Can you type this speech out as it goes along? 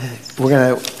We're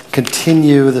going to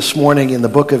continue this morning in the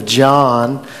book of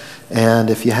John,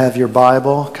 and if you have your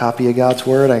Bible, copy of God's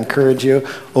Word, I encourage you,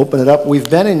 open it up. We've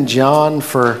been in John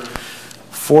for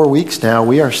 4 weeks now.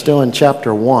 We are still in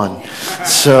chapter 1,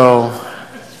 so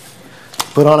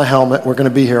put on a helmet. We're going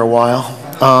to be here a while.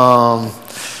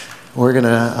 We're going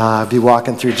to be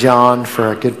walking through John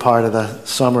for a good part of the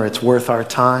summer. It's worth our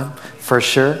time, for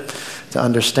sure, to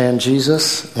understand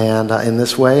Jesus and in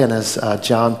this way, and as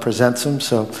John presents him.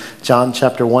 So John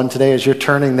chapter 1 today, as you're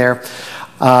turning there,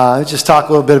 just talk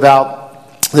a little bit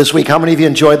about this week. How many of you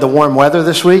enjoyed the warm weather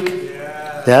this week?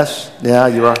 Yeah. Yes? Yeah,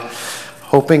 you are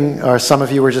hoping, or some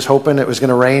of you were just hoping it was going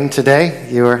to rain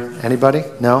today? You were, anybody?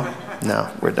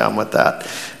 No, we're done with that.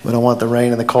 We don't want the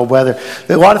rain and the cold weather.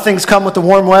 A lot of things come with the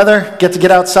warm weather. Get to get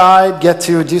outside, get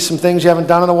to do some things you haven't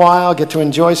done in a while, get to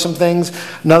enjoy some things.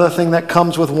 Another thing that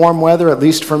comes with warm weather, at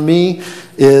least for me,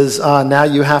 is now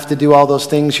you have to do all those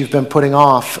things you've been putting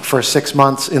off for 6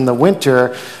 months in the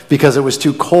winter because it was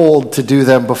too cold to do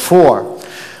them before.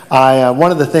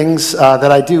 One of the things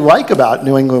that I do like about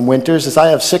New England winters is I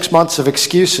have 6 months of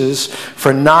excuses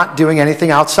for not doing anything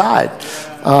outside.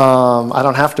 I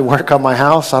don't have to work on my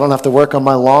house. I don't have to work on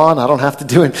my lawn. I don't have to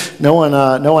do it. No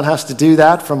one has to do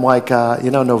that from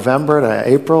November to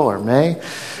April or May,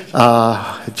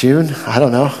 June. I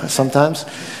don't know sometimes.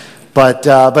 But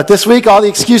this week all the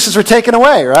excuses are taken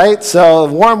away, right? So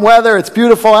warm weather, it's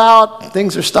beautiful out.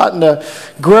 Things are starting to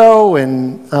grow,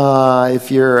 and if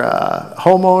you're a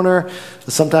homeowner,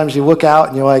 sometimes you look out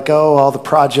and you're like, oh, all the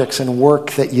projects and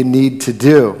work that you need to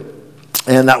do.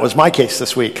 And that was my case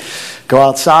this week. Go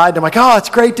outside, I'm like, oh, it's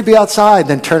great to be outside.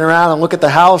 Then turn around and look at the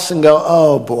house and go,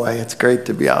 oh boy, it's great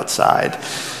to be outside.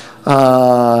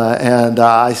 And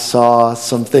I saw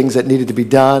some things that needed to be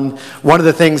done. One of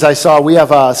the things I saw, we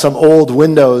have some old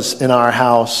windows in our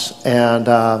house, and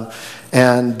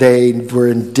they were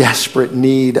in desperate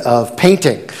need of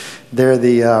painting. They're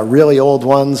the really old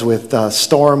ones with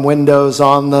storm windows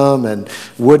on them and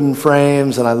wooden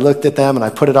frames, and I looked at them, and I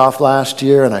put it off last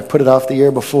year, and I put it off the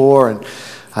year before, and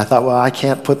I thought, well, I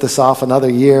can't put this off another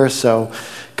year, so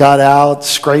got out,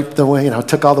 scraped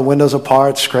took all the windows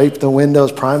apart, scraped the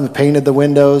windows, painted the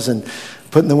windows, and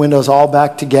putting the windows all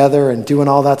back together and doing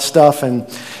all that stuff. And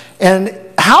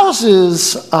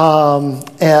houses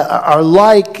are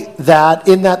like that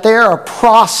in that they are a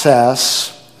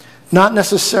process, not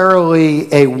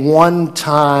necessarily a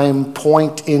one-time,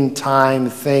 point-in-time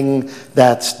thing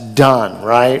that's done,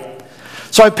 right?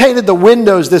 So I painted the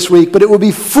windows this week, but it would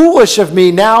be foolish of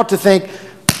me now to think,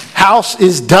 house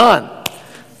is done.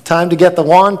 Time to get the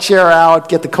lawn chair out,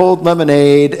 get the cold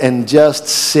lemonade, and just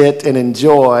sit and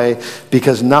enjoy,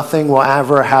 because nothing will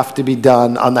ever have to be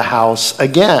done on the house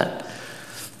again.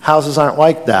 Houses aren't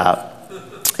like that.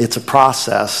 It's a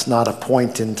process, not a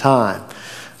point in time.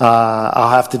 I'll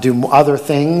have to do other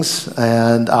things,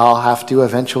 and I'll have to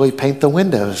eventually paint the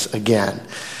windows again.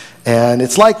 And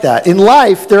it's like that. In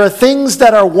life, there are things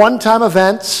that are one-time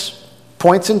events,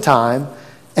 points in time,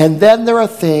 and then there are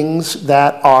things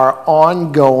that are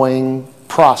ongoing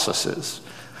processes.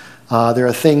 There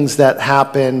are things that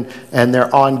happen and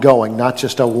they're ongoing, not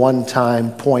just a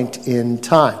one-time point in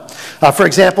time. For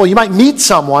example, you might meet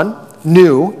someone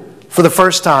new for the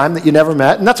first time that you never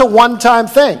met, and that's a one-time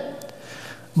thing.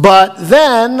 But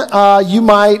then you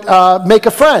might make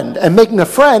a friend, and making a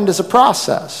friend is a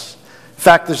process. In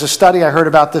fact, there's a study I heard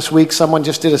about this week. Someone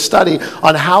just did a study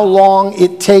on how long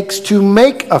it takes to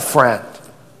make a friend.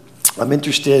 I'm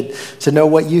interested to know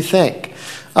what you think.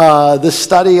 This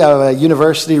study of a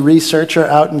university researcher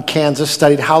out in Kansas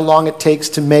studied how long it takes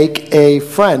to make a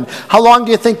friend. How long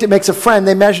do you think it makes a friend?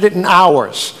 They measured it in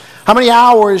hours. How many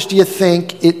hours do you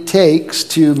think it takes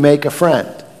to make a friend?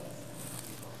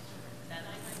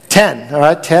 10. All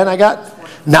right, 10 I got.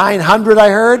 900 I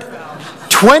heard.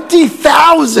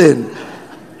 20,000.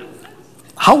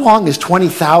 How long is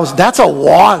 20,000? That's a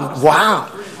long, wow.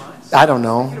 I don't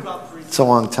know. It's a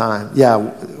long time. Yeah,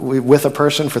 we with a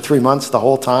person for 3 months the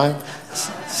whole time?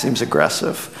 Seems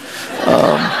aggressive.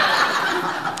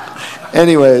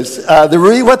 Anyways,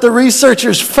 what the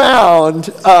researchers found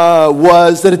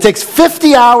was that it takes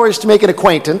 50 hours to make an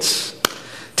acquaintance,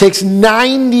 takes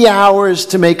 90 hours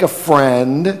to make a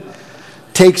friend,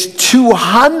 takes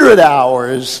 200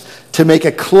 hours to make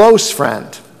a close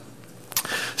friend.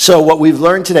 So what we've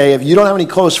learned today, if you don't have any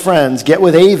close friends, get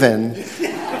with Avon.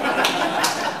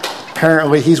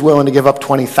 Apparently he's willing to give up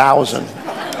 20,000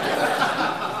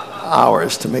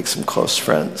 hours to make some close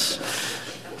friends.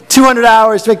 200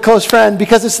 hours to make a close friend,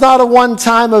 because it's not a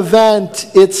one-time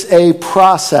event, it's a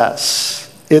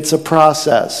process. It's a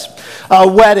process. A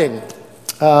wedding,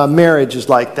 marriage is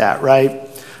like that, right?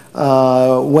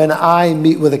 when I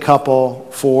meet with a couple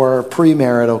for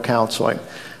premarital counseling,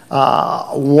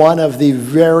 one of the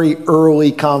very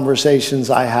early conversations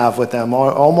I have with them,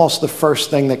 almost the first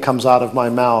thing that comes out of my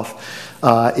mouth,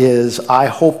 is, I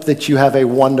hope that you have a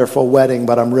wonderful wedding,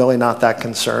 but I'm really not that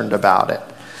concerned about it.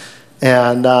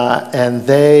 And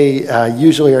they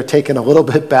usually are taken a little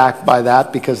bit back by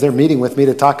that because they're meeting with me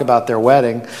to talk about their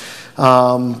wedding.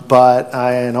 But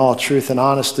I, in all truth and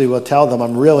honesty, will tell them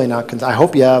I'm really not concerned. I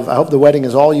hope the wedding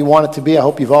is all you want it to be. I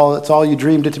hope it's all you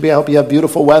dreamed it to be. I hope you have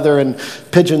beautiful weather and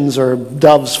pigeons or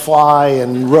doves fly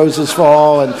and roses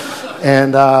fall and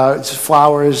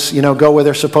flowers, go where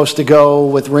they're supposed to go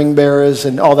with ring bearers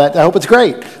and all that. I hope it's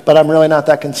great, but I'm really not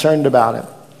that concerned about it.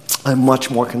 I'm much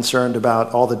more concerned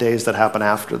about all the days that happen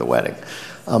after the wedding.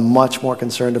 I'm much more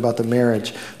concerned about the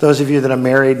marriage. Those of you that are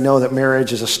married know that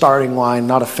marriage is a starting line,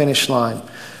 not a finish line.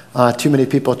 Too many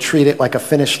people treat it like a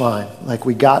finish line, like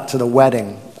we got to the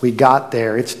wedding. We got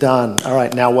there. It's done. All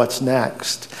right, now what's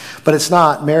next? But it's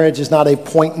not. Marriage is not a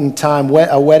point in time.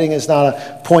 A wedding is not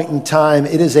a point in time.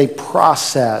 It is a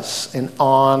process, an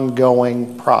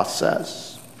ongoing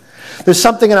process. There's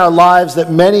something in our lives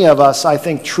that many of us, I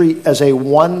think, treat as a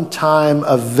one-time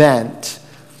event,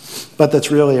 but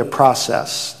that's really a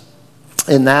process.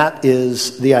 And that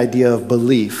is the idea of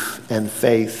belief and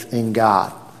faith in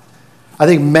God. I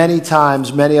think many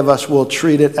times, many of us will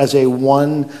treat it as a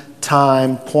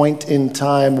one-time,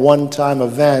 point-in-time, one-time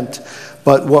event,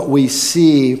 but what we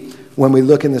see when we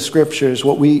look in the Scriptures,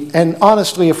 and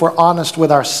honestly, if we're honest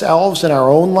with ourselves in our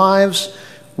own lives,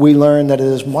 we learn that it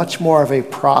is much more of a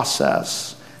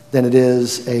process than it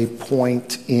is a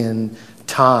point in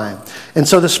time. And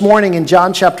so this morning in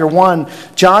John chapter 1,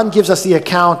 John gives us the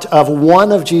account of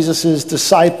one of Jesus'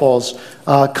 disciples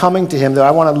coming to him that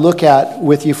I want to look at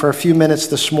with you for a few minutes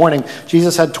this morning.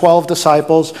 Jesus had 12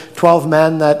 disciples, 12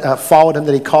 men that followed him,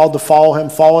 that he called to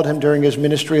followed him during his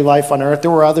ministry life on earth.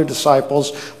 There were other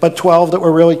disciples, but 12 that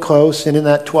were really close, and in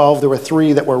that 12 there were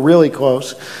 3 that were really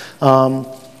close.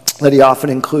 That he often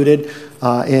included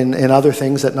in other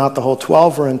things that not the whole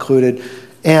 12 were included.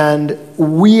 And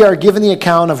we are given the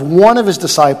account of one of his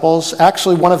disciples,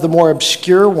 actually one of the more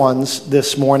obscure ones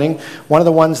this morning, one of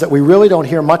the ones that we really don't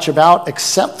hear much about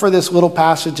except for this little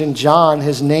passage in John.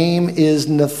 His name is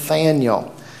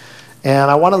Nathanael. And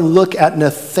I want to look at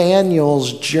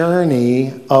Nathanael's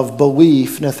journey of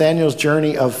belief, Nathanael's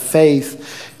journey of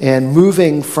faith, and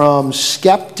moving from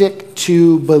skeptic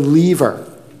to believer.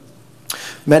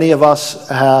 Many of us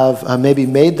have maybe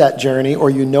made that journey, or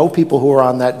you know people who are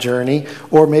on that journey,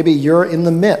 or maybe you're in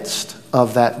the midst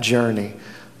of that journey.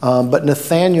 But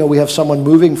Nathanael, we have someone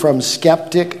moving from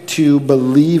skeptic to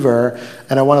believer,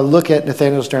 and I want to look at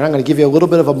Nathanael's journey. I'm going to give you a little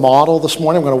bit of a model this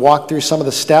morning. I'm going to walk through some of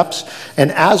the steps,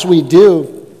 and as we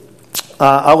do,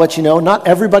 I'll let you know, not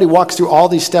everybody walks through all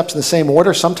these steps in the same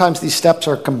order. Sometimes these steps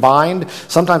are combined.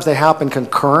 Sometimes they happen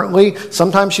concurrently.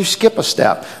 Sometimes you skip a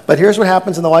step. But here's what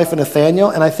happens in the life of Nathanael,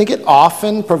 and I think it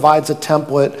often provides a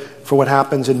template for what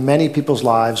happens in many people's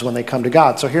lives when they come to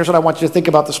God. So here's what I want you to think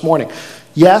about this morning.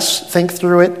 Yes, think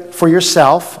through it for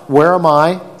yourself. Where am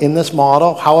I in this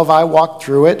model? How have I walked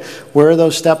through it? Where are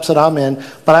those steps that I'm in?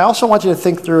 But I also want you to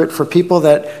think through it for people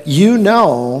that you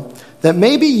know that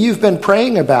maybe you've been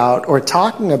praying about or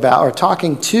talking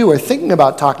to or thinking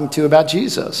about talking to about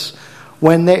Jesus.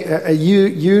 When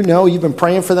you've been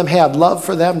praying for them, hey, I'd love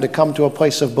for them to come to a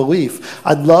place of belief.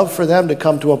 I'd love for them to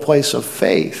come to a place of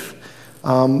faith.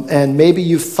 And maybe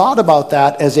you've thought about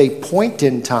that as a point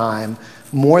in time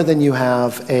more than you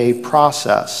have a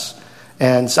process.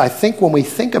 And so I think when we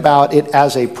think about it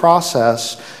as a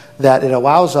process, that it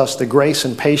allows us the grace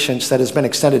and patience that has been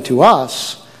extended to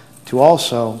us to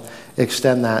also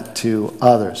extend that to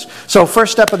others. So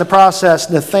first step in the process,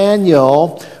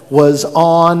 Nathanael was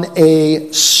on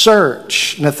a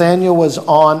search. Nathanael was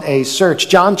on a search.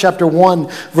 John chapter 1,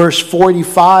 verse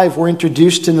 45, we're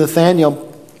introduced to Nathanael.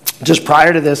 Just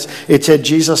prior to this, it said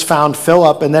Jesus found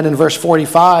Philip. And then in verse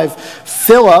 45,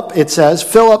 it says,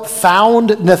 Philip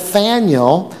found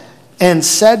Nathanael and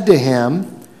said to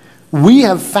him, "We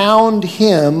have found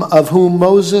him of whom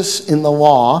Moses in the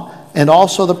law and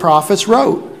also the prophets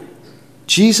wrote,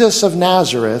 Jesus of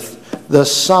Nazareth, the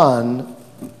son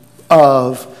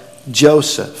of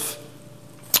Joseph."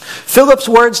 Philip's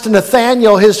words to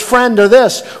Nathanael, his friend, are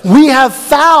this: we have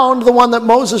found the one that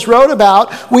Moses wrote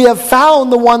about. We have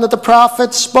found the one that the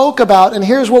prophets spoke about. And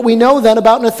here's what we know then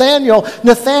about Nathanael.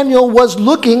 Nathanael was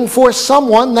looking for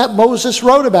someone that Moses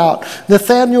wrote about.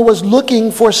 Nathanael was looking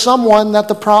for someone that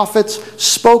the prophets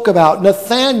spoke about.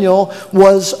 Nathanael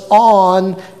was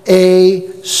on a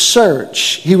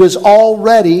search. He was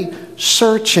already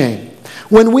searching.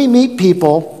 When we meet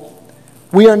people,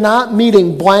 We are not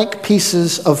meeting blank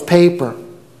pieces of paper.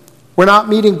 We're not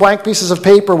meeting blank pieces of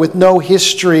paper with no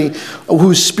history,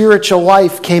 whose spiritual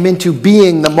life came into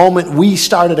being the moment we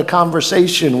started a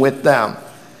conversation with them.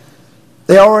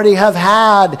 They already have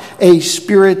had a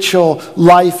spiritual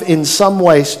life in some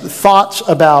ways, thoughts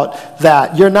about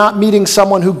that. You're not meeting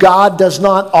someone who God does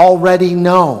not already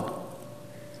know.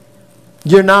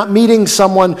 You're not meeting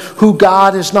someone who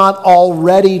God is not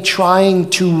already trying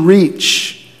to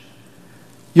reach.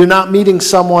 You're not meeting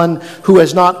someone who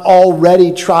has not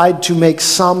already tried to make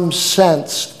some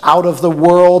sense out of the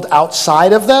world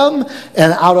outside of them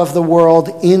and out of the world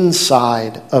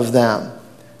inside of them.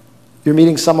 You're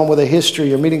meeting someone with a history.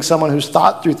 You're meeting someone who's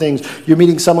thought through things. You're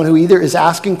meeting someone who either is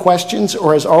asking questions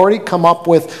or has already come up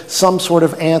with some sort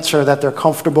of answer that they're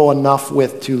comfortable enough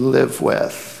with to live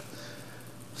with.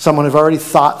 Someone who's already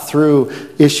thought through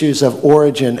issues of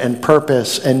origin and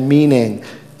purpose and meaning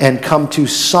and come to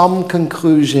some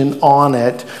conclusion on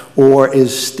it, or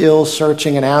is still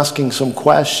searching and asking some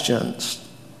questions.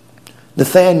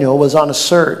 Nathaniel was on a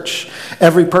search.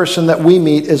 Every person that we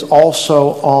meet is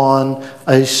also on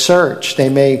a search. They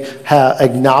may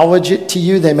acknowledge it to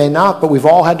you, they may not, but we've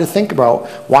all had to think about,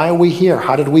 why are we here?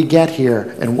 How did we get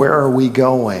here? And where are we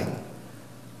going?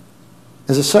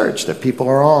 There's a search that people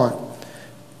are on.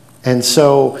 And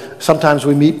so sometimes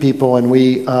we meet people and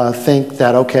we think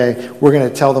that, okay, we're going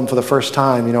to tell them for the first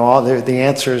time, all the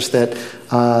answers that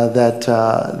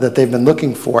they've been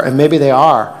looking for. And maybe they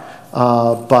are,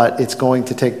 but it's going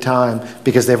to take time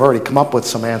because they've already come up with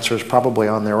some answers probably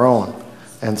on their own.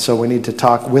 And so we need to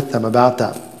talk with them about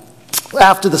that.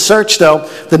 After the search, though,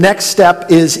 the next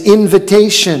step is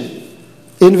invitation.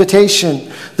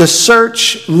 Invitation. The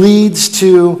search leads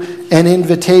to an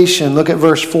invitation. Look at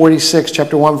verse 46,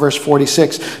 chapter 1, verse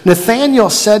 46.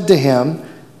 Nathanael said to him,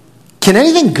 "Can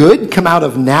anything good come out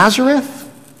of Nazareth?"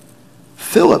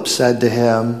 Philip said to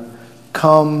him,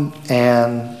 "Come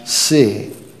and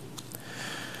see."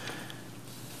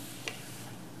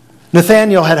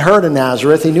 Nathanael had heard of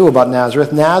Nazareth. He knew about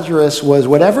Nazareth. Nazareth was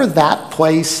whatever that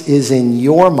place is in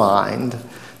your mind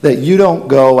that you don't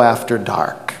go after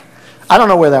dark. I don't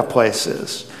know where that place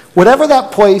is. Whatever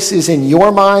that place is in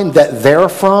your mind that they're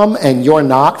from and you're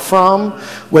not from,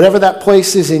 whatever that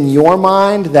place is in your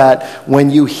mind that when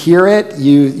you hear it,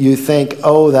 you think,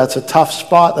 oh, that's a tough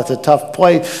spot, that's a tough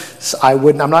place. I'm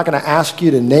not going to ask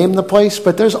you to name the place,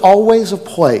 but there's always a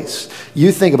place.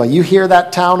 You think about it. You hear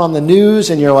that town on the news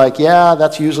and you're like, yeah,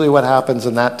 that's usually what happens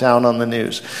in that town on the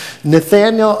news.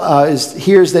 Nathanael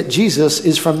hears that Jesus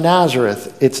is from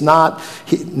Nazareth.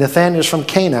 Nathanael's from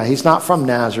Cana. He's not from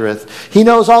Nazareth. He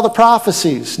knows all the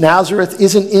prophecies. Nazareth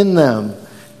isn't in them.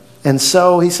 And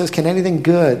so he says, can anything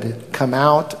good come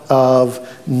out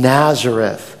of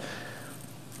Nazareth?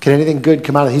 Can anything good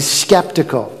come out of it? He's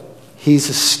skeptical. He's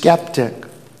a skeptic.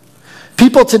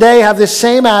 People today have this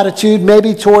same attitude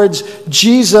maybe towards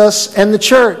Jesus and the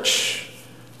church.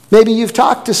 Maybe you've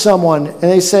talked to someone and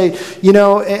they say,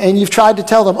 and you've tried to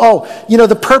tell them,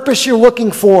 the purpose you're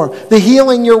looking for, the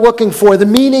healing you're looking for, the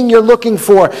meaning you're looking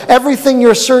for, everything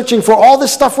you're searching for, all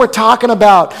this stuff we're talking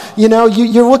about,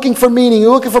 you're looking for meaning,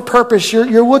 you're looking for purpose,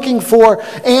 you're looking for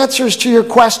answers to your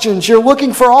questions, you're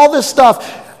looking for all this stuff.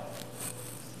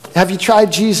 Have you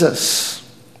tried Jesus?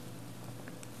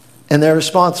 And their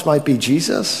response might be,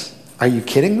 Jesus? Are you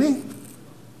kidding me?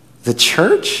 The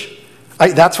church?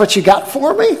 That's what you got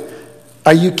for me?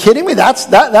 Are you kidding me? That's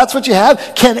what you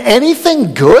have? Can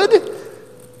anything good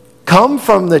come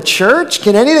from the church?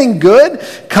 Can anything good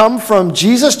come from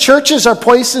Jesus? Churches are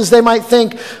places they might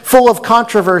think full of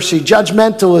controversy,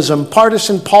 judgmentalism,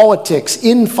 partisan politics,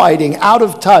 infighting, out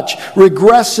of touch,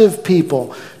 regressive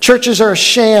people. Churches are a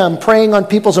sham, preying on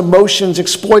people's emotions,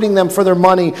 exploiting them for their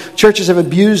money. Churches have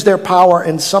abused their power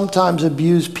and sometimes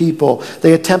abuse people.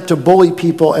 They attempt to bully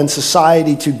people and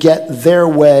society to get their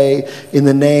way in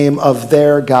the name of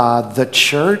their God. The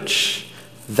church?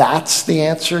 That's the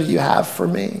answer you have for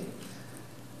me?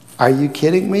 Are you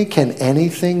kidding me? Can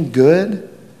anything good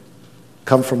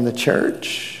come from the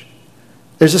church?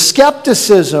 There's a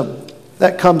skepticism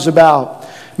that comes about.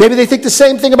 Maybe they think the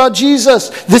same thing about Jesus.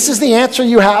 This is the answer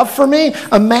you have for me?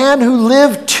 A man who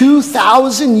lived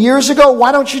 2,000 years ago?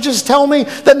 Why don't you just tell me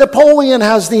that Napoleon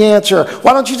has the answer?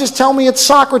 Why don't you just tell me it's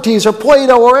Socrates or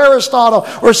Plato or Aristotle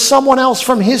or someone else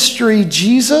from history?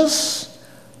 Jesus?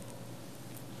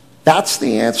 That's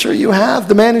the answer you have?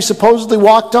 The man who supposedly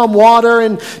walked on water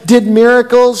and did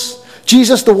miracles?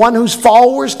 Jesus, the one whose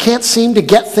followers can't seem to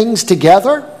get things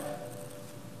together?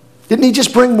 Didn't he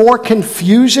just bring more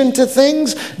confusion to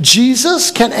things? Jesus?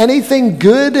 Can anything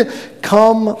good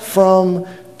come from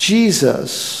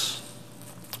Jesus?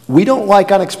 We don't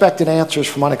like unexpected answers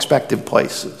from unexpected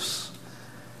places.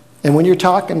 And when you're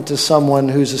talking to someone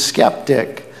who's a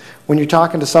skeptic, when you're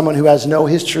talking to someone who has no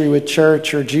history with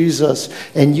church or Jesus,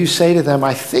 and you say to them,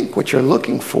 I think what you're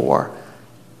looking for,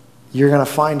 you're going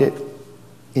to find it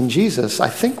in Jesus. I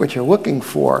think what you're looking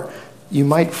for, you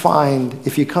might find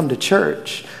if you come to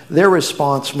church. Their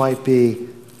response might be,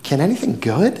 can anything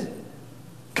good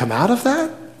come out of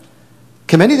that?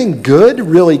 Can anything good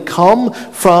really come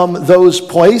from those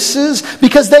places?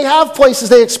 Because they have places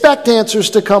they expect answers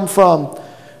to come from.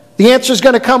 The answer is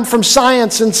going to come from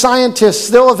science and scientists.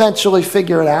 They'll eventually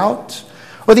figure it out.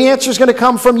 Or the answer is going to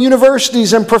come from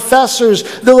universities and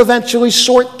professors. They'll eventually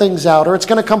sort things out. Or it's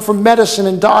going to come from medicine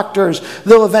and doctors.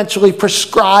 They'll eventually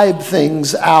prescribe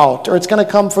things out. Or it's going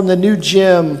to come from the new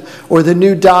gym or the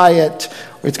new diet.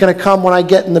 Or it's going to come when I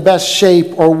get in the best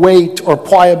shape or weight or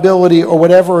pliability or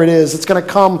whatever it is. It's going to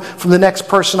come from the next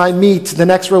person I meet, the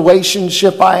next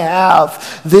relationship I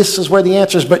have. This is where the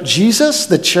answer is. But Jesus,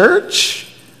 the church,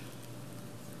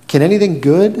 can anything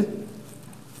good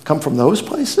come from those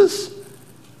places?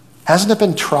 Hasn't it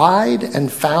been tried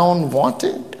and found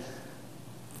wanting?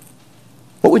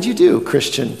 What would you do,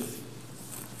 Christian?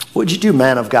 What would you do,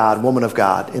 man of God, woman of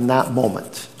God, in that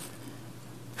moment?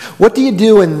 What do you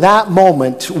do in that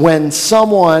moment when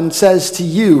someone says to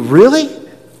you, really?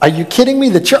 Are you kidding me?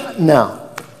 The church?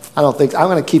 No, I don't think. I'm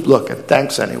going to keep looking.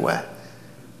 Thanks anyway.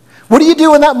 What do you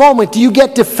do in that moment? Do you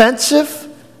get defensive?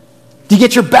 Do you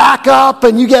get your back up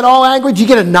and you get all angry? Do you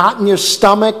get a knot in your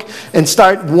stomach and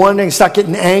start wondering, start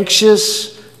getting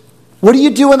anxious? What do you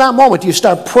do in that moment? Do you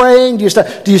start praying? Do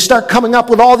you start coming up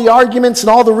with all the arguments and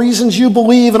all the reasons you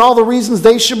believe and all the reasons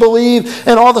they should believe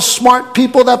and all the smart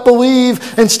people that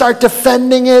believe and start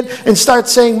defending it and start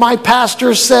saying, my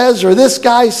pastor says, or this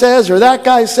guy says, or that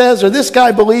guy says, or this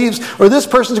guy believes, or this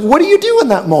person says? What do you do in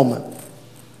that moment?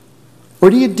 Or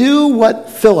do you do what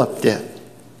Philip did?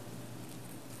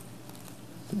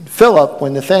 Philip,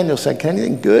 when Nathanael said, can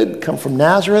anything good come from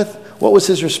Nazareth? What was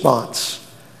his response?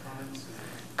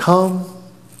 Come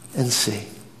and see.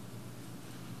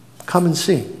 Come and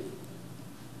see.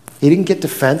 He didn't get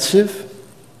defensive.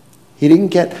 He didn't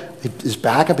get his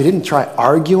back up. He didn't try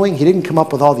arguing. He didn't come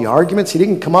up with all the arguments. He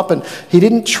didn't come up and he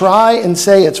didn't try and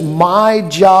say, it's my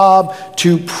job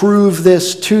to prove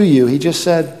this to you. He just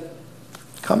said,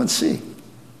 come and see.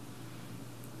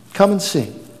 Come and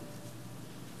see.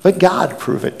 Let God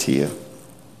prove it to you.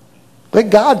 Let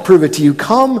God prove it to you.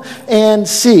 Come and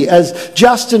see. As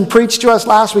Justin preached to us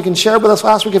last week and shared with us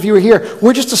last week, if you were here,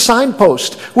 we're just a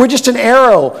signpost. We're just an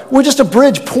arrow. We're just a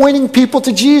bridge pointing people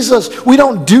to Jesus. We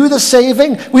don't do the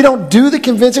saving. We don't do the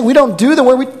convincing. We don't do the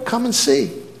where we come and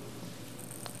see.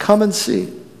 Come and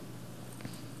see.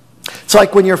 It's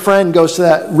like when your friend goes to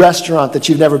that restaurant that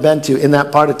you've never been to in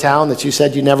that part of town that you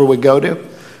said you never would go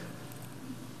to.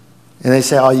 And they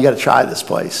say, oh, you got to try this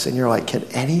place. And you're like, can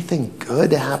anything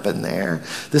good happen there?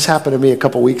 This happened to me a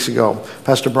couple weeks ago.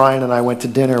 Pastor Brian and I went to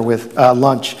dinner with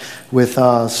lunch with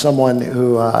someone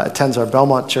who attends our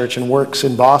Belmont church and works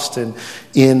in Boston.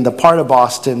 In the part of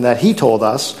Boston that he told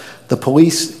us, the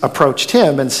police approached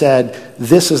him and said,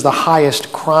 this is the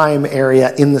highest crime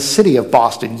area in the city of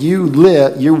Boston.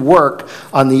 You work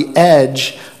on the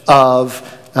edge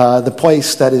of the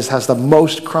place that has the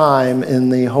most crime in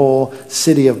the whole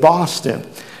city of Boston.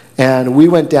 And we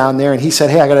went down there and he said,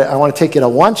 hey, I want to take you to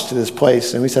lunch to this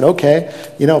place. And we said, okay,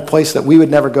 a place that we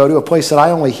would never go to, a place that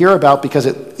I only hear about because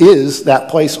it is that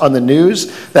place on the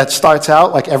news that starts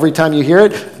out like every time you hear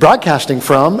it, broadcasting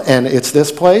from, and it's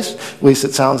this place. At least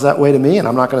it sounds that way to me, and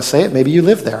I'm not going to say it. Maybe you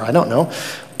live there. I don't know.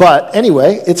 But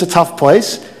anyway, it's a tough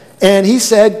place. And he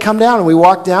said, come down. And we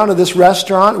walked down to this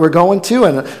restaurant we're going to,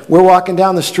 and we're walking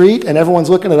down the street, and everyone's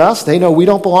looking at us. They know we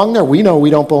don't belong there. We know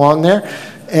we don't belong there.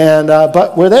 And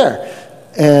but we're there.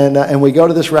 And we go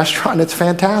to this restaurant, and it's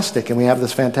fantastic. And we have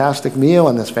this fantastic meal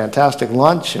and this fantastic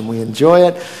lunch, and we enjoy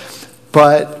it.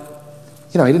 But,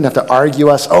 he didn't have to argue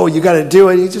us, oh, you got to do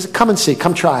it. He just, come and see.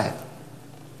 Come try it.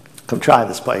 Come try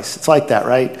this place. It's like that,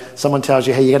 right? Someone tells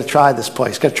you, hey, you got to try this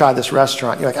place. You got to try this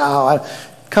restaurant. You're like,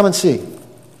 come and see.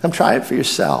 Come try it for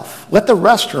yourself. Let the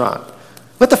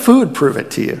food prove it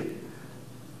to you.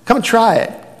 Come and try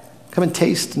it. Come and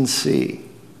taste and see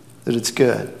that it's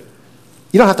good.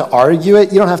 You don't have to argue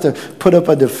it. You don't have to put up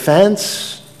a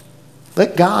defense.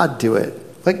 Let God do it.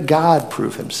 Let God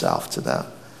prove himself to them.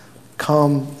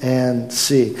 Come and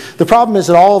see. The problem is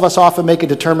that all of us often make a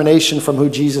determination from who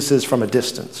Jesus is from a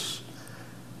distance.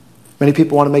 Many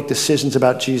people want to make decisions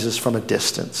about Jesus from a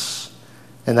distance.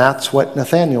 And that's what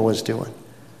Nathanael was doing.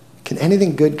 Can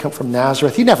anything good come from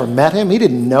Nazareth? He never met him. He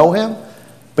didn't know him,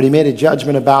 but he made a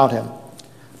judgment about him.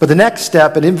 But the next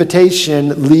step, an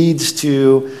invitation, leads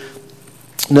to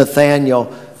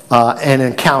Nathanael an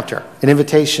encounter. An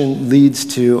invitation leads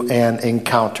to an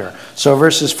encounter. So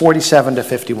verses 47 to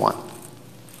 51.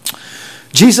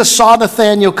 Jesus saw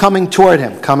Nathanael coming toward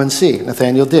him. Come and see.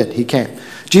 Nathanael did. He came.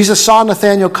 Jesus saw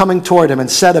Nathanael coming toward him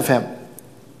and said of him,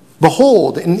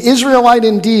 "Behold, an Israelite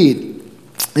indeed,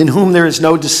 in whom there is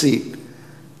no deceit."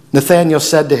 Nathanael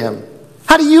said to him,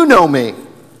 "How do you know me?"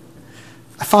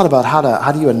 I thought about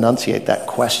how do you enunciate that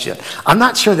question. I'm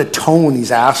not sure the tone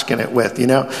he's asking it with,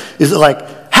 Is it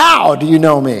like, how do you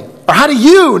know me? Or how do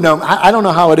you know me? I don't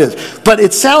know how it is. But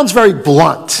it sounds very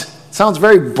blunt.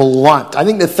 I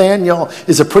think Nathanael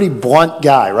is a pretty blunt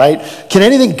guy, right? Can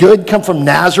anything good come from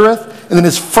Nazareth? And then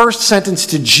his first sentence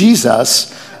to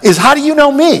Jesus is, "How do you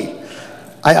know me?"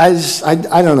 I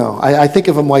don't know. I think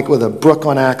of him like with a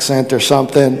Brooklyn accent or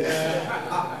something.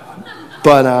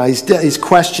 But he's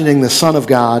questioning the Son of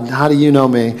God. "How do you know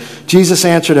me?" Jesus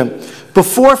answered him,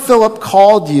 "Before Philip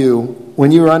called you,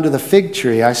 when you were under the fig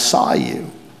tree, I saw you."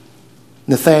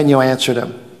 Nathanael answered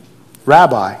him,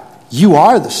 "Rabbi, you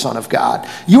are the Son of God.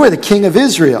 You are the King of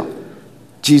Israel."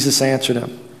 Jesus answered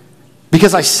him,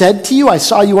 "Because I said to you, I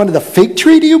saw you under the fig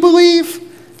tree, do you believe?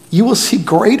 You will see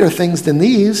greater things than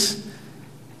these."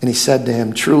 And he said to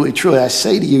him, "Truly, truly, I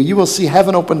say to you, you will see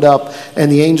heaven opened up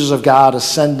and the angels of God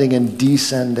ascending and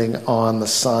descending on the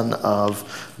Son of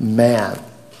Man."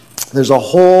 There's a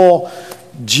whole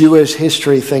Jewish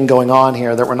history thing going on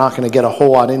here that we're not going to get a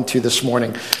whole lot into this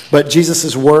morning. But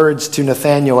Jesus' words to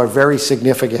Nathanael are very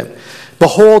significant.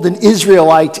 "Behold, an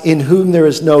Israelite in whom there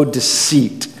is no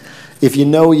deceit." If you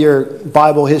know your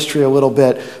Bible history a little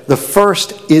bit, the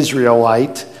first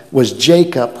Israelite was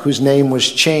Jacob, whose name was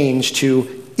changed to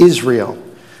Israel.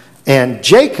 And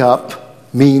Jacob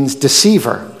means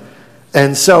deceiver.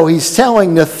 And so he's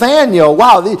telling Nathanael,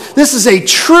 wow, this is a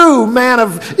true man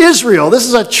of Israel.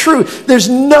 There's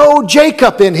no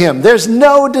Jacob in him. There's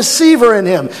no deceiver in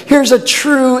him. Here's a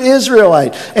true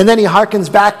Israelite. And then he harkens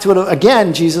back to it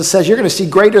again. Jesus says, you're going to see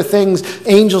greater things,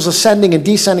 angels ascending and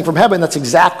descending from heaven. That's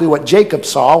exactly what Jacob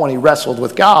saw when he wrestled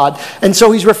with God. And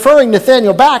so he's referring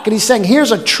Nathanael back, and he's saying,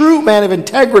 here's a true man of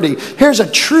integrity. Here's a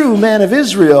true man of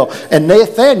Israel. And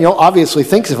Nathanael obviously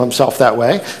thinks of himself that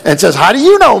way and says, how do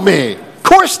you know me?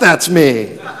 Of course that's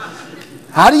me.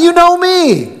 How do you know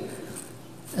me?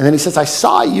 And then he says, I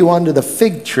saw you under the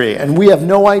fig tree. And we have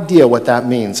no idea what that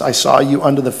means. I saw you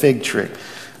under the fig tree.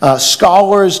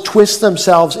 Scholars twist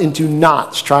themselves into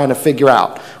knots trying to figure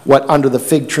out what under the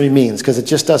fig tree means, because it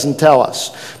just doesn't tell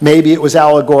us. Maybe it was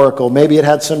allegorical. Maybe it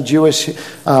had some Jewish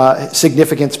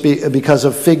significance because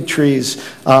of fig trees.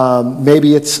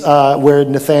 Maybe it's where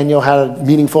Nathanael had a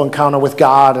meaningful encounter with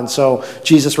God, and so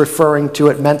Jesus referring to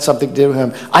it meant something to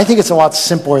him. I think it's a lot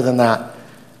simpler than that.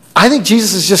 I think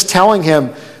Jesus is just telling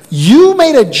him, you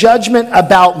made a judgment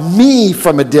about me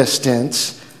from a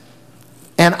distance,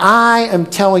 and I am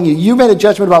telling you, you made a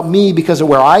judgment about me because of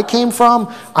where I came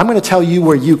from. I'm going to tell you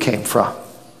where you came from.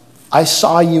 I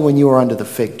saw you when you were under the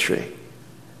fig tree.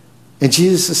 And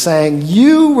Jesus is saying,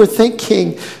 you were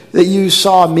thinking that you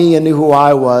saw me and knew who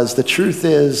I was. The truth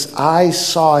is, I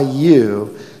saw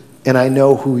you and I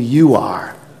know who you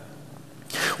are.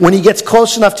 When he gets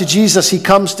close enough to Jesus, he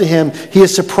comes to him. He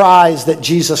is surprised that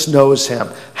Jesus knows him.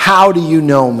 How do you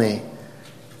know me?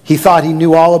 He thought he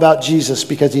knew all about Jesus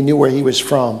because he knew where he was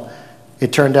from.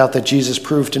 It turned out that Jesus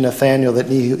proved to Nathanael that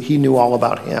he knew all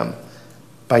about him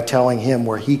by telling him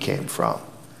where he came from.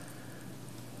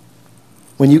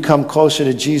 When you come closer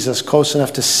to Jesus, close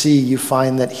enough to see, you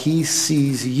find that he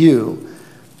sees you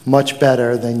much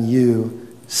better than you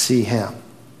see him.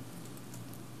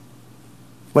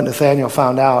 What Nathanael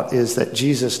found out is that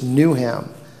Jesus knew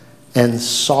him and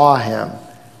saw him,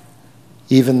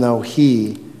 even though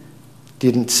he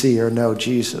didn't see or know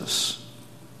Jesus.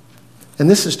 And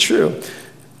this is true.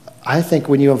 I think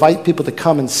when you invite people to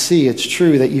come and see, it's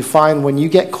true that you find when you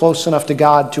get close enough to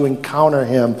God to encounter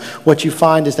him, what you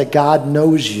find is that God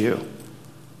knows you.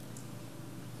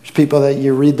 There's people that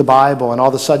you read the Bible and all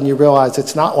of a sudden you realize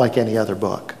it's not like any other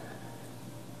book.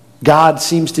 God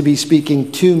seems to be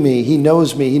speaking to me. He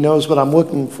knows me. He knows what I'm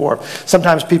looking for.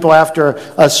 Sometimes people after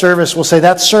a service will say,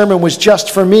 that sermon was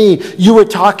just for me. You were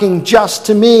talking just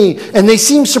to me. And they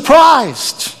seem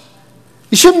surprised.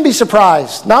 You shouldn't be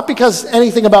surprised. Not because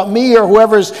anything about me or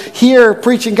whoever's here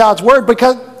preaching God's word,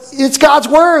 because it's God's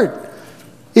word.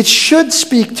 It should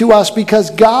speak to us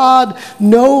because God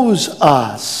knows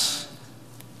us.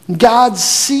 God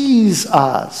sees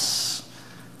us.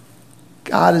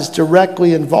 God is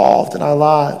directly involved in our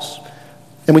lives.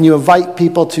 And when you invite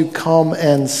people to come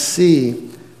and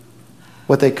see,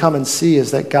 what they come and see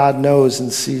is that God knows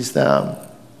and sees them.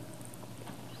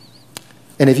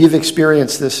 And if you've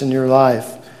experienced this in your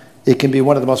life, it can be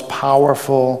one of the most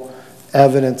powerful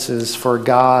evidences for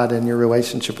God and your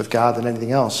relationship with God than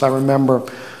anything else. I remember,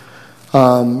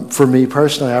 for me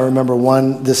personally, I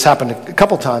remember this happened a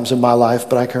couple times in my life,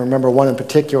 but I can remember one in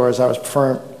particular as I was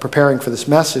preparing for this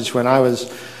message when I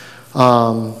was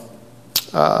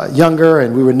younger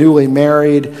and we were newly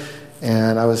married,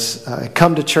 and I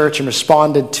come to church and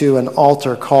responded to an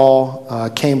altar call,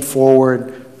 came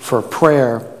forward for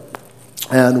prayer,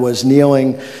 and was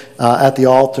kneeling at the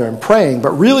altar and praying,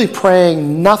 but really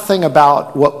praying nothing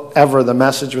about whatever the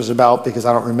message was about, because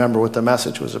I don't remember what the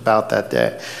message was about that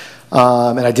day.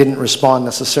 And I didn't respond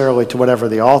necessarily to whatever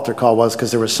the altar call was,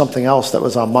 because there was something else that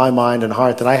was on my mind and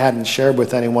heart that I hadn't shared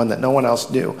with anyone, that no one else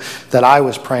knew, that I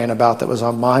was praying about, that was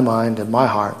on my mind and my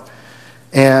heart.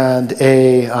 And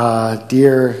a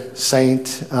dear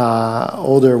saint,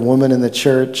 older woman in the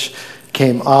church,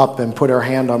 came up and put her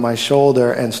hand on my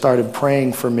shoulder and started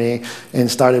praying for me, and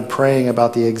started praying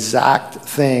about the exact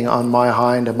thing on my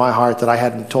mind and my heart that I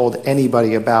hadn't told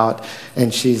anybody about,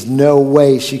 and she's no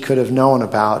way she could have known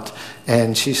about.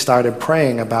 And she started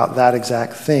praying about that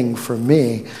exact thing for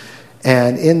me.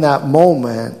 And in that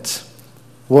moment,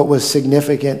 what was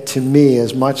significant to me,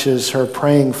 as much as her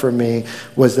praying for me,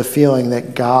 was the feeling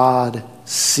that God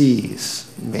sees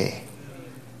me.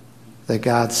 That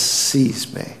God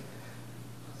sees me.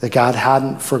 That God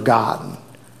hadn't forgotten,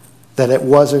 that it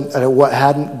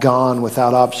hadn't gone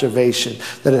without observation,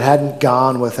 that it hadn't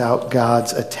gone without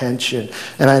God's attention.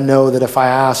 And I know that if I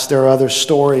ask, there are other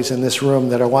stories in this room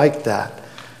that are like that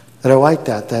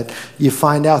you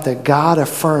find out that God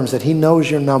affirms that he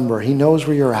knows your number, he knows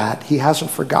where you're at, he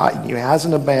hasn't forgotten you, he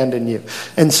hasn't abandoned you.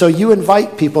 And so you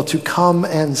invite people to come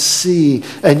and see,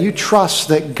 and you trust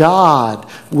that God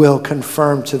will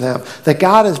confirm to them that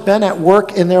God has been at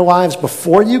work in their lives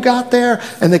before you got there,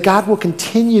 and that God will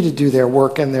continue to do their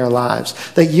work in their lives.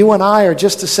 That you and I are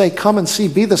just to say, come and see,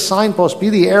 be the signpost, be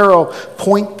the arrow,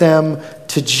 point them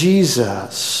to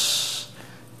Jesus.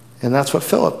 And that's what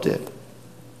Philip did.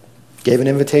 Gave an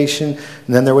invitation,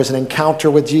 and then there was an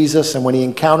encounter with Jesus, and when he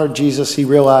encountered Jesus, he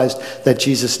realized that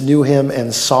Jesus knew him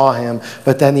and saw him,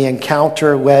 but then the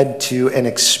encounter led to an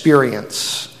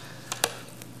experience.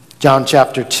 John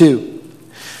chapter 2.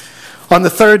 On the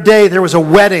third day, there was a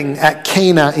wedding at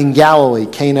Cana in Galilee.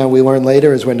 Cana, we learn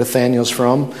later, is where Nathanael's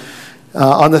from.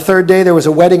 On the third day, there was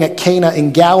a wedding at Cana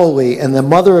in Galilee, and the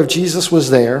mother of Jesus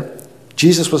was there.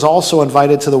 Jesus was also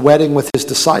invited to the wedding with his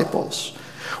disciples.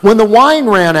 When the wine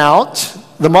ran out,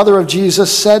 the mother of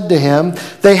Jesus said to him,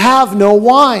 "They have no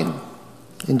wine."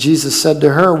 And Jesus said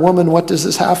to her, "Woman, what does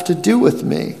this have to do with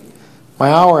me? My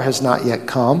hour has not yet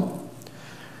come."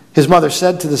 His mother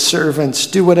said to the servants,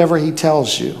 "Do whatever he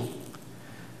tells you."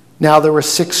 Now there were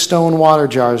 6 stone water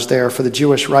jars there for the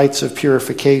Jewish rites of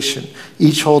purification,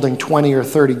 each holding 20 or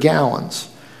 30 gallons.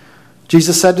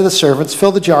 Jesus said to the servants,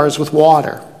 "Fill the jars with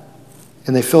water."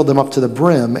 And they filled them up to the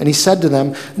brim. And he said to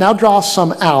them, "Now draw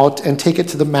some out and take it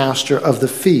to the master of the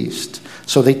feast."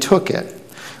 So they took it.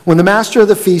 When the master of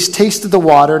the feast tasted the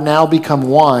water, now become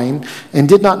wine, and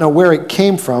did not know where it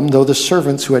came from, though the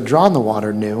servants who had drawn the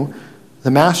water knew,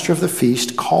 the master of the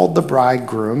feast called the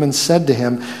bridegroom and said to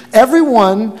him,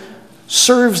 "Everyone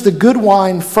serves the good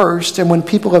wine first, and when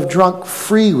people have drunk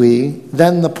freely,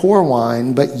 then the poor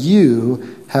wine, but you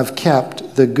have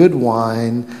kept the good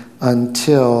wine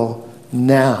until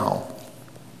now."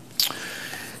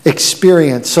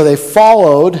 Experience. So they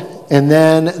followed, and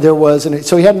then there was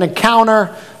so he had an encounter,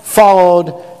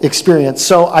 followed, experience.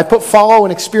 So I put follow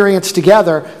and experience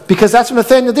together because that's what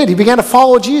Nathanael did. He began to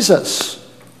follow Jesus.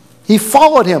 He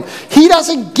followed him. He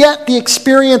doesn't get the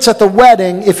experience at the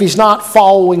wedding if he's not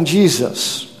following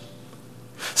Jesus.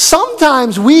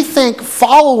 Sometimes we think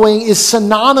following is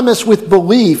synonymous with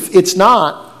belief. It's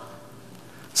not.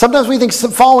 Sometimes we think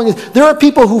following is... There are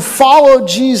people who followed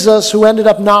Jesus who ended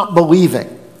up not believing.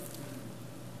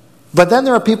 But then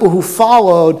there are people who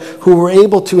followed, who were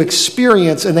able to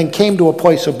experience and then came to a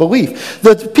place of belief.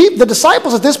 The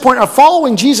disciples at this point are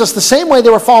following Jesus the same way they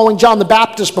were following John the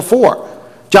Baptist before.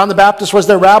 John the Baptist was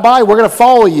their rabbi. We're going to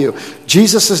follow you.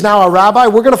 Jesus is now a rabbi.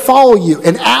 We're going to follow you.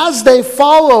 And as they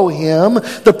follow him,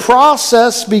 the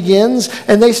process begins,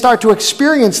 and they start to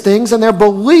experience things, and their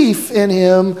belief in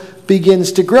him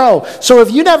begins to grow. So if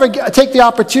you never take the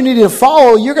opportunity to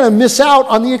follow, you're going to miss out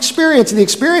on the experience. And the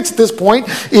experience at this point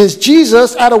is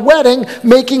Jesus at a wedding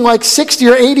making like 60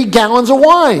 or 80 gallons of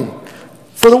wine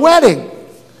for the wedding.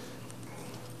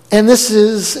 And this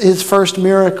is his first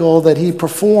miracle that he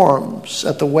performs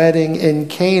at the wedding in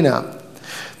Cana.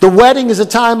 The wedding is a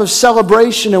time of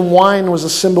celebration, and wine was a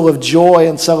symbol of joy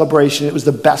and celebration. It was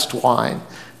the best wine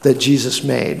that Jesus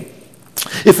made.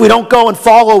 If we don't go and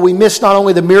follow, we miss not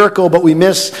only the miracle, but we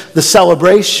miss the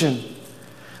celebration.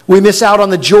 We miss out on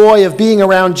the joy of being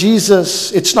around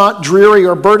Jesus. It's not dreary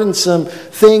or burdensome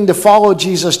thing to follow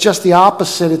Jesus, just the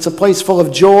opposite. It's a place full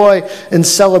of joy and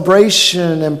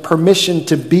celebration and permission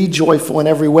to be joyful in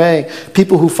every way.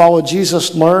 People who follow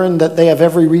Jesus learn that they have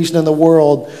every reason in the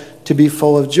world to be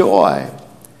full of joy.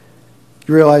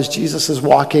 You realize Jesus is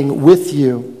walking with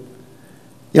you.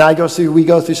 You know, we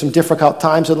go through some difficult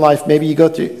times in life. Maybe you go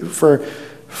through,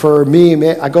 for me,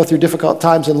 I go through difficult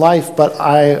times in life, but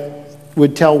I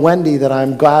would tell Wendy that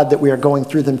I'm glad that we are going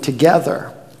through them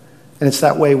together. And it's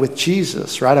that way with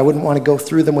Jesus, right? I wouldn't want to go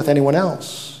through them with anyone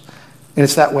else. And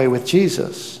it's that way with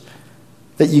Jesus.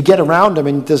 That you get around him,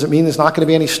 and does it mean there's not going to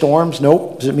be any storms?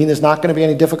 Nope. Does it mean there's not going to be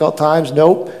any difficult times?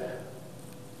 Nope.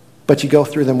 But you go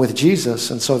through them with Jesus,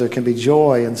 and so there can be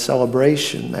joy and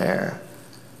celebration there.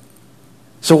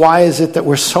 So why is it that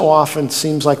we're so often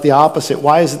seems like the opposite?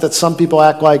 Why is it that some people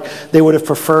act like they would have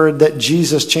preferred that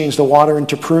Jesus changed the water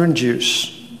into prune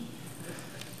juice?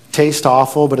 Tastes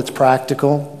awful, but it's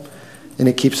practical. And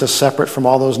it keeps us separate from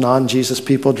all those non-Jesus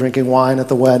people drinking wine at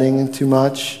the wedding too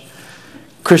much.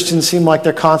 Christians seem like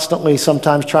they're constantly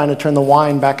sometimes trying to turn the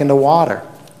wine back into water.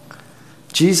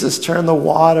 Jesus turned the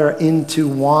water into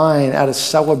wine at a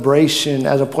celebration,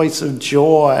 as a place of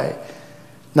joy.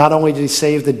 Not only did he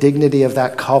save the dignity of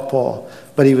that couple,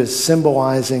 but he was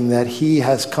symbolizing that he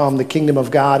has come. The kingdom of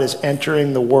God is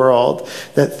entering the world,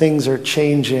 that things are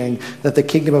changing, that the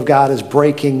kingdom of God is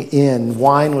breaking in.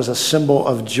 Wine was a symbol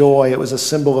of joy. It was a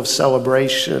symbol of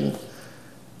celebration.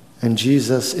 And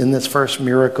Jesus, in this first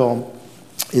miracle,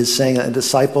 is saying that the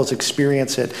disciples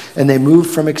experience it. And they move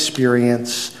from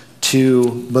experience to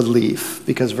belief.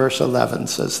 Because verse 11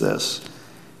 says this.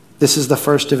 This is the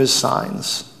first of his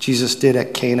signs Jesus did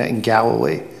at Cana in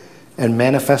Galilee and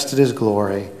manifested his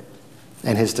glory,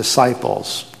 and his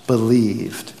disciples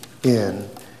believed in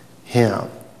him.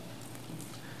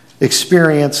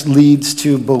 Experience leads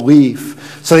to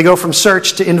belief. So they go from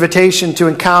search to invitation to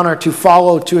encounter to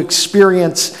follow to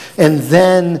experience and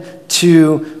then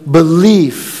to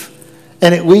belief.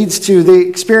 And it leads to the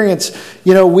experience.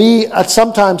 You know, we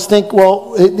sometimes think,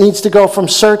 well, it needs to go from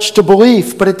search to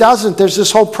belief, but it doesn't. There's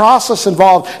this whole process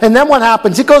involved. And then what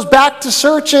happens? It goes back to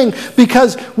searching,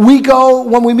 because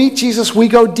when we meet Jesus, we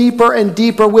go deeper and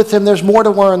deeper with him. There's more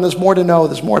to learn, there's more to know,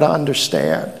 there's more to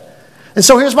understand. And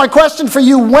so here's my question for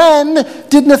you. When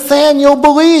did Nathanael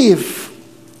believe?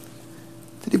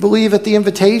 Did he believe at the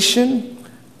invitation?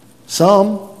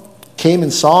 Some came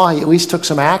and saw. He at least took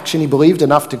some action. He believed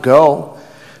enough to go.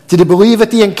 Did he believe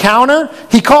at the encounter?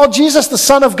 He called Jesus the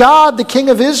Son of God, the King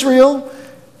of Israel.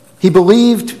 He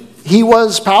believed he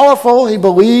was powerful. He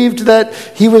believed that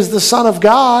he was the Son of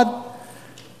God.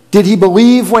 Did he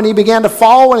believe when he began to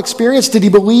follow and experience? Did he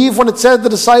believe when it said the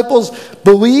disciples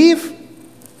believe?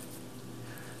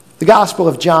 The Gospel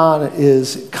of John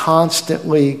is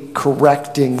constantly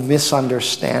correcting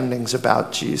misunderstandings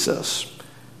about Jesus.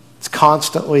 It's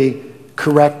constantly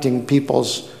correcting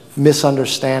people's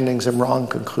misunderstandings and wrong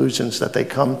conclusions that they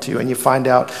come to. And you find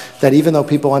out that even though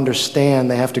people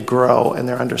understand, they have to grow in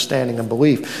their understanding and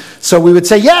belief. So we would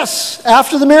say, yes,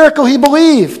 after the miracle, he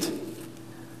believed.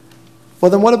 Well,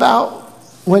 then what about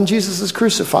when Jesus is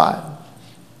crucified?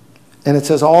 And it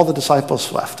says all the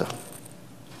disciples left him.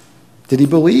 Did he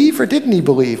believe or didn't he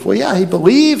believe? Well, yeah, he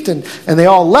believed, and they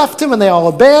all left him and they all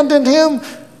abandoned him.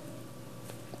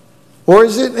 Or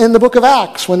is it in the book of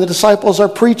Acts when the disciples are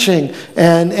preaching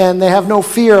and they have no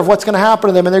fear of what's going to happen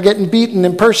to them, and they're getting beaten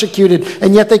and persecuted,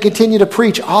 and yet they continue to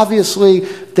preach? Obviously,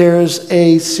 there's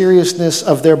a seriousness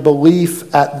of their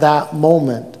belief at that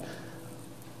moment.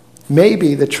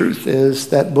 Maybe the truth is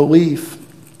that belief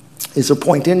is a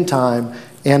point in time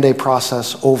and a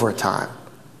process over time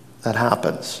that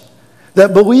happens.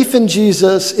 That belief in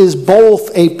Jesus is both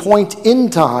a point in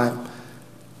time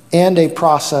and a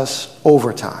process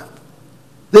over time.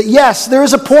 That yes, there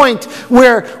is a point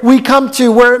where we come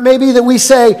to where it may be that we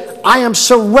say, I am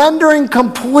surrendering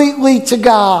completely to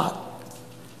God.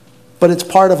 But it's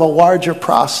part of a larger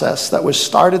process that was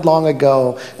started long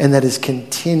ago and that is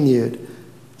continued.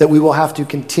 That we will have to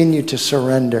continue to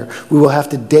surrender. We will have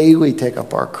to daily take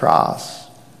up our cross.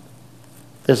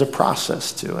 There's a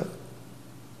process to it.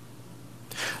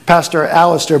 Pastor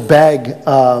Alistair Begg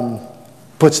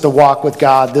puts the walk with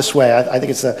God this way. I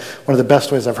think it's one of the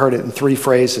best ways I've heard it in 3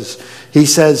 phrases. He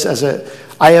says,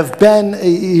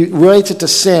 he relates it to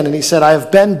sin, and he said, I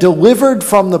have been delivered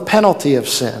from the penalty of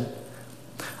sin.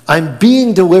 I'm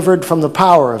being delivered from the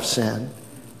power of sin.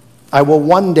 I will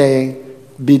one day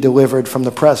be delivered from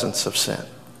the presence of sin.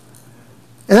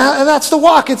 And that's the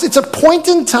walk. It's a point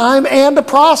in time and a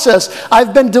process.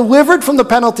 I've been delivered from the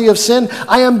penalty of sin.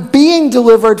 I am being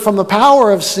delivered from the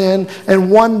power of sin.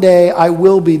 And one day I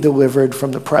will be delivered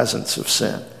from the presence of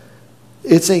sin.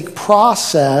 It's a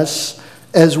process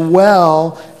as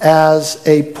well as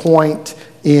a point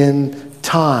in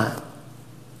time.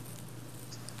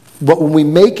 But when we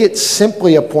make it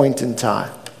simply a point in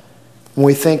time, when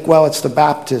we think, well, it's the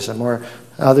baptism, or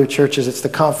other churches, it's the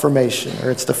confirmation,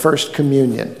 or it's the first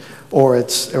communion, or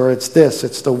it's this,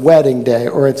 it's the wedding day,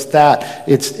 or it's that.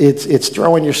 It's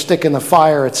throwing your stick in the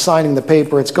fire, it's signing the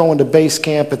paper, it's going to base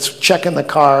camp, it's checking the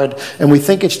card, and we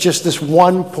think it's just this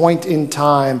one point in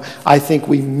time. I think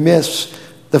we miss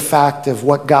the fact of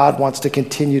what God wants to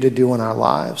continue to do in our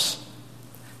lives.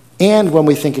 And when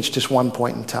we think it's just one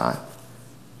point in time,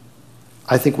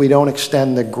 I think we don't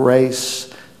extend the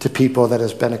grace to people that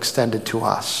has been extended to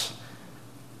us.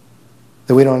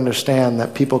 That we don't understand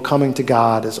that people coming to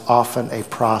God is often a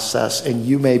process, and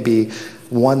you may be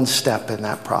one step in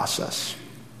that process.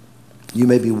 You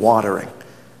may be watering.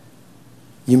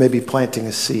 You may be planting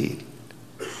a seed.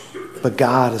 But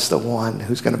God is the one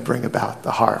who's going to bring about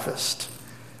the harvest.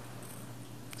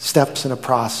 Steps in a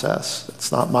process.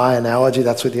 It's not my analogy.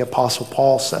 That's what the Apostle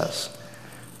Paul says.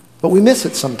 But we miss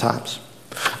it sometimes.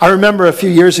 I remember a few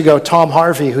years ago, Tom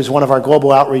Harvey, who's one of our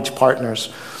global outreach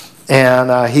partners,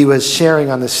 and he was sharing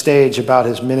on the stage about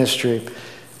his ministry.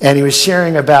 And he was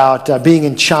sharing about being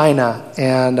in China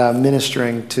and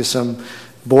ministering to some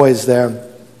boys there.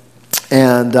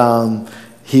 And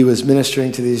he was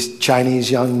ministering to these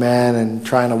Chinese young men and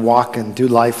trying to walk and do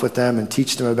life with them and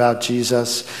teach them about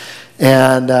Jesus.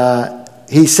 And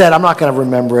he said, I'm not going to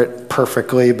remember it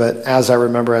perfectly, but as I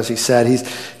remember, as he said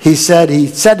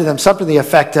to them something to the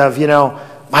effect of,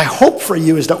 my hope for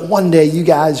you is that one day you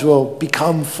guys will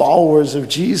become followers of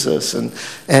Jesus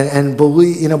and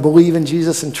believe in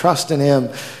Jesus and trust in him.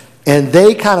 And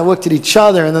they kind of looked at each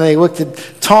other, and then they looked at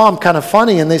Tom kind of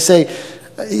funny, and they say,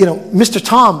 Mr.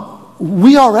 Tom,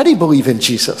 we already believe in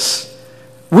Jesus.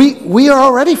 We are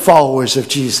already followers of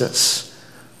Jesus.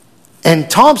 And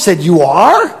Tom said, you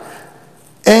are?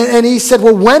 And he said,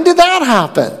 well, when did that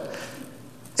happen?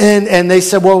 And they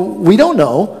said, well, we don't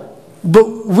know.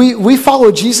 But we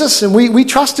follow Jesus, and we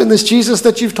trust in this Jesus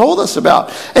that you've told us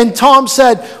about. And Tom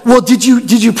said, well, did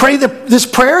you pray this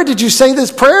prayer? Did you say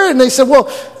this prayer? And they said,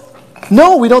 well,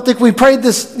 no, we don't think we prayed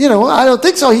this. I don't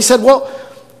think so. He said, well,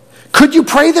 could you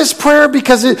pray this prayer?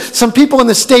 Because some people in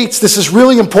the States, this is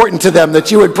really important to them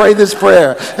that you would pray this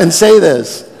prayer and say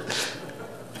this.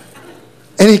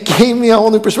 And he gave me a whole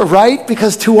new perspective, right?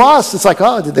 Because to us, it's like,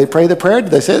 oh, did they pray the prayer?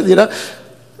 Did they say it?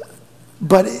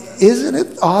 But isn't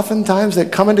it oftentimes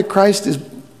that coming to Christ is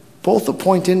both a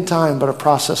point in time, but a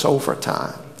process over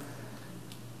time?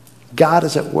 God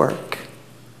is at work.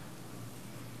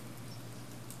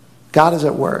 God is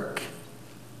at work.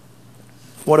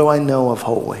 What do I know of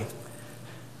holy?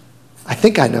 I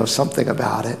think I know something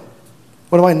about it.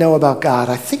 What do I know about God?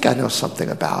 I think I know something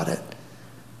about it.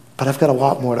 But I've got a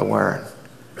lot more to learn.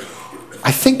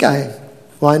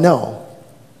 I know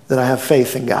that I have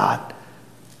faith in God.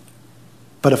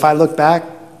 But if I look back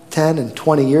 10 and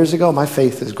 20 years ago, my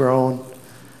faith has grown.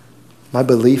 My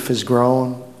belief has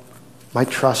grown. My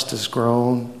trust has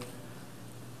grown.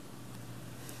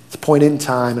 It's a point in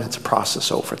time, and it's a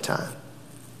process over time.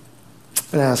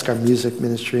 I'm going to ask our music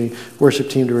ministry, worship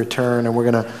team to return, and we're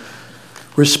going to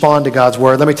respond to God's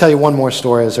word. Let me tell you one more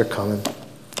story as they're coming.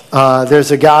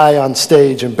 There's a guy on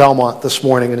stage in Belmont this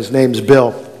morning, and his name's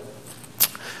Bill.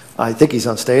 I think he's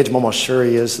on stage. I'm almost sure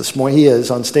he is this morning. He is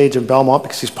on stage in Belmont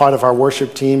because he's part of our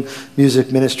worship team,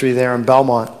 music ministry there in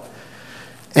Belmont.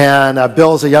 And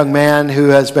Bill's a young man who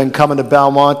has been coming to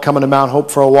Belmont, coming to Mount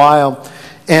Hope for a while.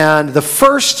 And the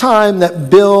first time that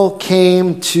Bill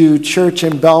came to church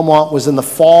in Belmont was in the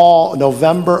fall,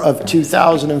 November of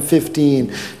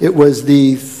 2015. It was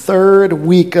the third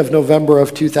week of November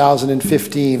of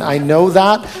 2015. I know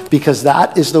that because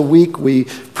that is the week we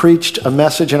preached a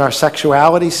message in our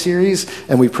sexuality series,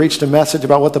 and we preached a message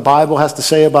about what the Bible has to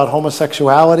say about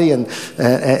homosexuality and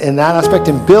in that aspect.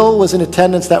 And Bill was in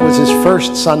attendance. That was his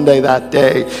first Sunday that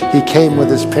day. He came with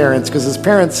his parents because his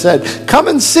parents said, come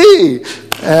and see.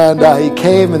 And he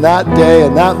came in that day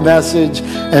and that message,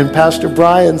 and Pastor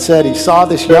Brian said he saw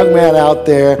this young man out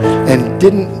there and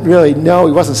didn't really know.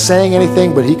 He wasn't saying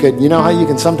anything, but he could, you know how you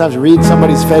can sometimes read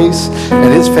somebody's face?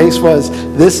 And his face was,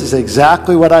 this is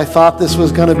exactly what I thought this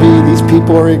was going to be. These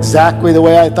people are exactly the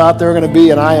way I thought they were going to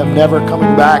be, and I am never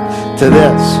coming back to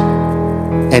this.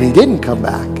 And he didn't come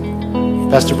back.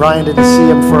 Pastor Brian didn't see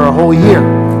him for a whole year.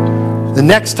 The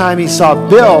next time he saw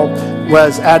Bill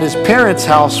was at his parents'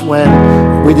 house when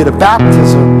we did a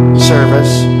baptism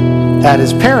service at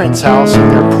his parents' house in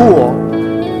their pool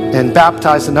and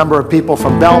baptized a number of people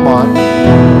from Belmont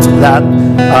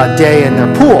that day in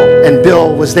their pool. And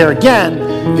Bill was there again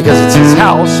because it's his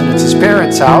house and it's his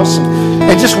parents' house,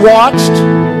 and just watched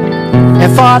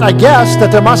and thought, I guess,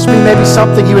 that there must be maybe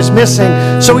something he was missing.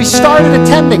 So he started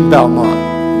attending Belmont.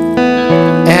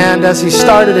 And as he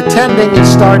started attending, he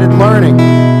started learning,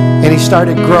 and he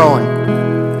started growing,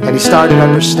 and he started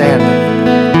understanding,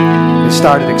 and he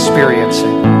started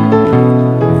experiencing,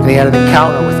 and he had an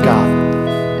encounter with God.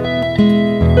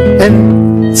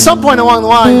 And at some point along the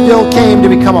line, Bill came to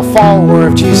become a follower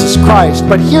of Jesus Christ.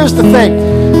 But here's the thing.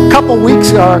 A couple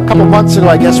months ago,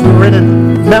 I guess, we were in a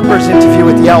members interview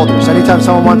with the elders. Anytime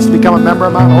someone wants to become a member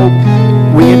of Mount Hope,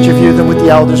 we interview them with the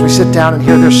elders. We sit down and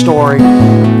hear their story.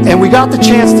 And we got the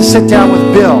chance to sit down with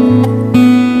Bill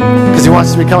because he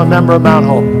wants to become a member of Mount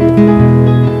Hope.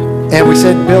 And we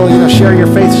said, Bill, share your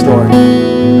faith story.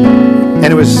 And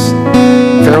it was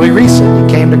fairly recent.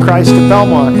 He came to Christ at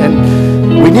Belmont,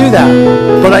 and we knew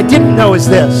that. What I didn't know is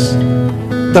this.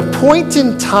 The point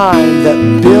in time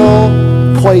that Bill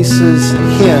places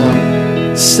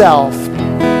himself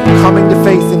coming to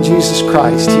faith in Jesus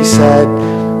Christ, he said,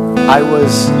 I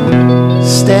was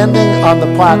standing on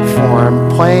the platform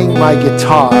playing my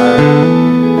guitar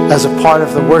as a part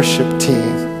of the worship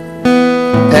team.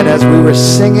 And as we were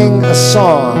singing a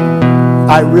song,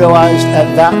 I realized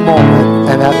at that moment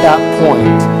and at that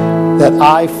point that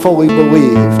I fully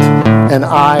believed and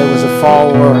I was a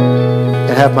follower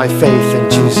and have my faith in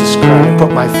Jesus Christ.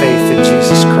 Put my faith in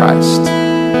Jesus Christ.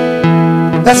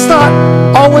 That's not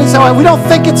always how we don't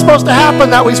think it's supposed to happen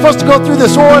that way. You're supposed to go through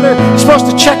this order. You're supposed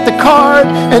to check the card,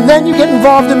 and then you get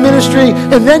involved in ministry,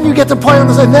 and then you get to play on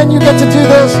this, and then you get to do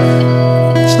this.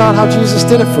 It's not how Jesus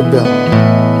did it for Bill.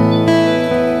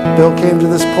 Bill came to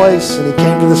this place, and he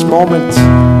came to this moment,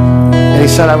 and he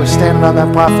said, I was standing on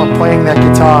that platform playing that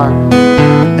guitar,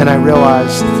 and I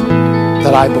realized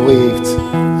that I believed,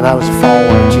 and I was a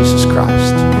follower of Jesus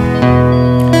Christ.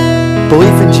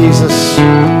 Belief in Jesus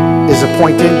is a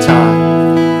point in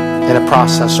time and a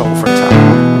process over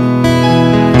time.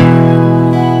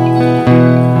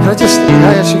 Can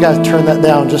I ask you guys to turn that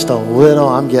down just a little?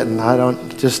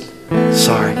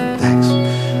 Sorry, thanks.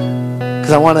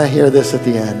 Because I want to hear this at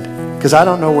the end. Because I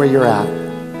don't know where you're at.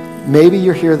 Maybe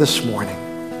you're here this morning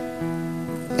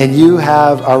and you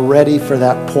are ready for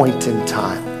that point in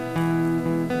time.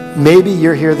 Maybe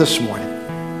you're here this morning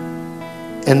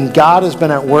and God has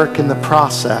been at work in the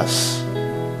process.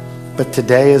 But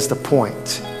today is the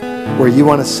point where you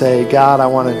want to say, God, I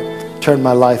want to turn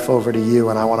my life over to you,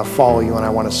 and I want to follow you, and I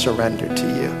want to surrender to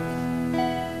you.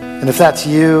 And if that's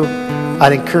you,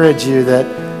 I'd encourage you that,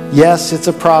 yes, it's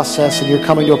a process, and you're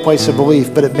coming to a place of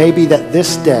belief, but it may be that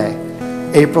this day,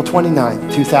 April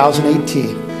 29th,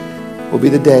 2018, will be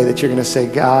the day that you're going to say,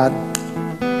 God,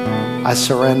 I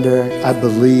surrender, I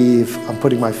believe, I'm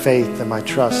putting my faith and my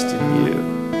trust in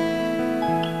you.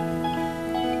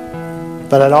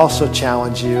 But I'd also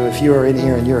challenge you, if you are in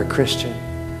here and you're a Christian,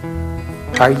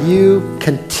 are you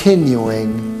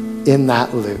continuing in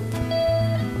that loop?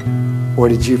 Or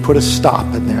did you put a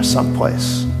stop in there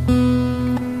someplace?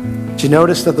 Did you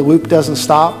notice that the loop doesn't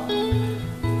stop?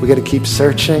 We got to keep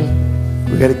searching.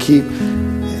 We got to keep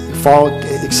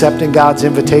accepting God's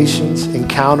invitations,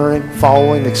 encountering,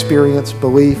 following, experience,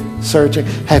 belief, searching.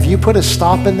 Have you put a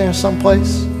stop in there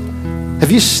someplace?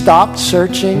 Have you stopped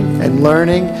searching and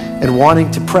learning and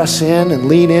wanting to press in and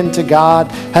lean into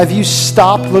God? Have you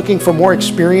stopped looking for more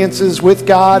experiences with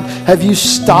God? Have you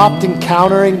stopped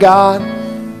encountering God?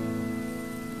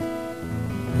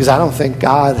 Because I don't think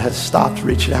God has stopped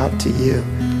reaching out to you.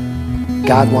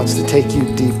 God wants to take you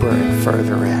deeper and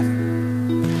further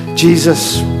in.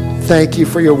 Jesus, thank you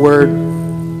for your word.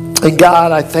 And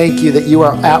God, I thank you that you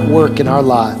are at work in our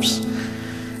lives.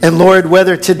 And Lord,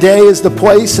 whether today is the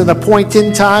place and the point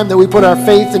in time that we put our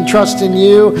faith and trust in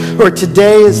you, or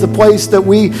today is the place that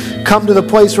we come to the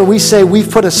place where we say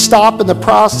we've put a stop in the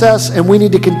process and we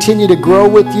need to continue to grow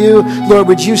with you, Lord,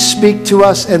 would you speak to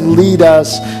us and lead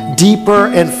us deeper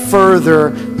and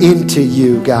further into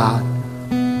you, God.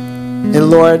 And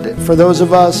Lord, for those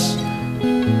of us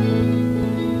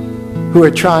who are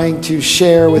trying to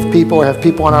share with people or have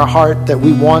people on our heart that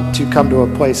we want to come to a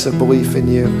place of belief in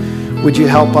you, would you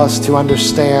help us to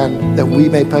understand that we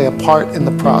may play a part in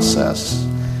the process?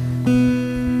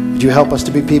 Would you help us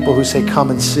to be people who say, come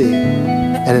and see,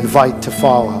 and invite to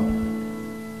follow,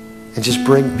 and just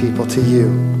bring people to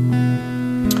you?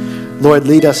 Lord,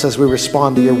 lead us as we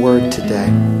respond to your word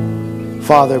today.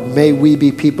 Father, may we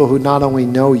be people who not only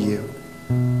know you,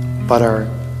 but are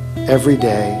every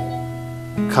day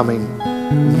coming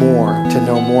more, to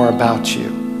know more about you,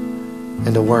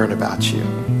 and to learn about you.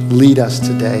 Lead us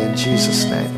today in Jesus' name.